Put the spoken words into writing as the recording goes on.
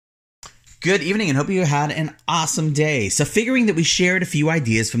Good evening and hope you had an awesome day. So figuring that we shared a few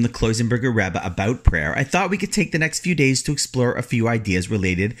ideas from the Kloisenberger Rebbe about prayer, I thought we could take the next few days to explore a few ideas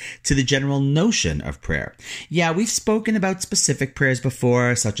related to the general notion of prayer. Yeah, we've spoken about specific prayers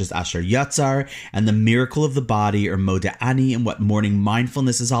before, such as Asher Yatzar and the miracle of the body, or Modeh Ani, and what morning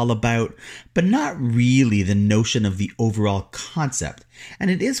mindfulness is all about, but not really the notion of the overall concept.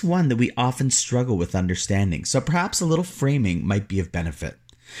 And it is one that we often struggle with understanding, so perhaps a little framing might be of benefit.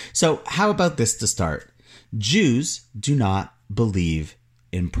 So how about this to start? Jews do not believe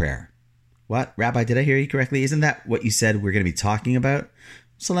in prayer. What? Rabbi, did I hear you correctly? Isn't that what you said we're going to be talking about?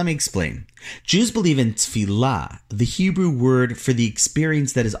 So let me explain. Jews believe in tefillah, the Hebrew word for the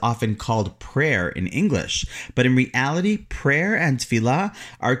experience that is often called prayer in English. But in reality, prayer and tefillah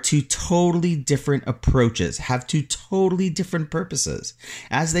are two totally different approaches, have two totally different purposes.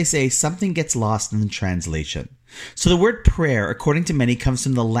 As they say, something gets lost in the translation. So the word prayer, according to many, comes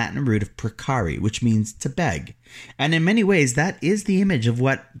from the Latin root of precari, which means to beg. And in many ways, that is the image of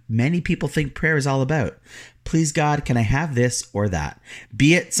what many people think prayer is all about. Please God, can I have this or that?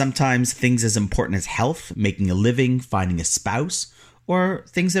 Be it sometimes things as important as health, making a living, finding a spouse, or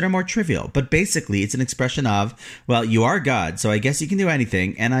things that are more trivial. But basically, it's an expression of, well, you are God, so I guess you can do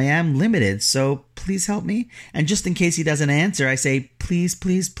anything, and I am limited, so please help me. And just in case he doesn't answer, I say, please,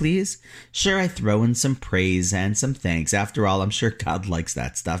 please, please. Sure, I throw in some praise and some thanks. After all, I'm sure God likes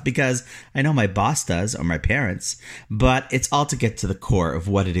that stuff, because I know my boss does, or my parents, but it's all to get to the core of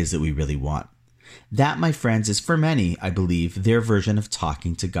what it is that we really want. That, my friends, is for many, I believe, their version of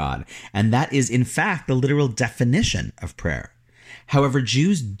talking to God, and that is, in fact, the literal definition of prayer. However,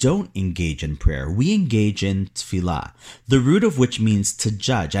 Jews don't engage in prayer. We engage in tefillah, the root of which means to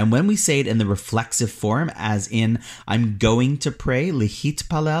judge. And when we say it in the reflexive form, as in, I'm going to pray,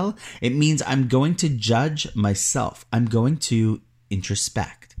 lehitpalel, it means I'm going to judge myself. I'm going to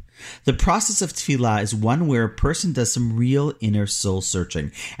introspect. The process of tefillah is one where a person does some real inner soul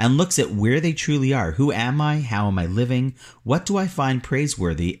searching and looks at where they truly are. Who am I? How am I living? What do I find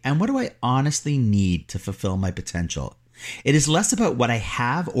praiseworthy? And what do I honestly need to fulfill my potential? It is less about what I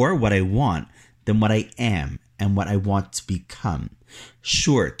have or what I want than what I am and what I want to become.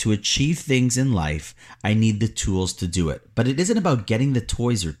 Sure, to achieve things in life, I need the tools to do it. But it isn't about getting the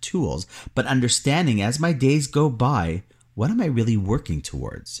toys or tools, but understanding as my days go by, what am I really working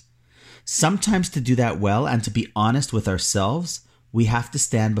towards? Sometimes to do that well and to be honest with ourselves, we have to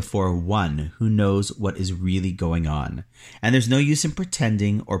stand before one who knows what is really going on. And there's no use in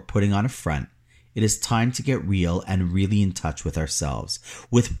pretending or putting on a front. It is time to get real and really in touch with ourselves.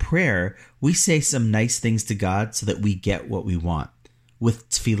 With prayer, we say some nice things to God so that we get what we want. With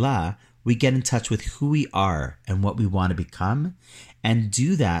tefillah, we get in touch with who we are and what we want to become, and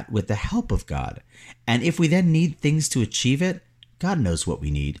do that with the help of God. And if we then need things to achieve it, God knows what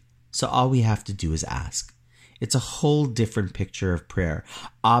we need. So all we have to do is ask. It's a whole different picture of prayer.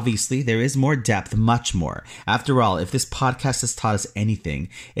 Obviously, there is more depth, much more. After all, if this podcast has taught us anything,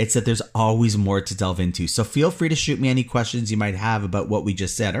 it's that there's always more to delve into. So feel free to shoot me any questions you might have about what we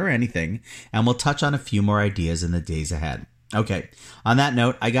just said or anything, and we'll touch on a few more ideas in the days ahead. Okay, on that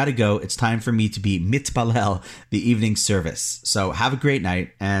note, I gotta go. It's time for me to be mitpalel, the evening service. So have a great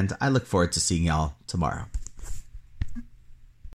night, and I look forward to seeing y'all tomorrow.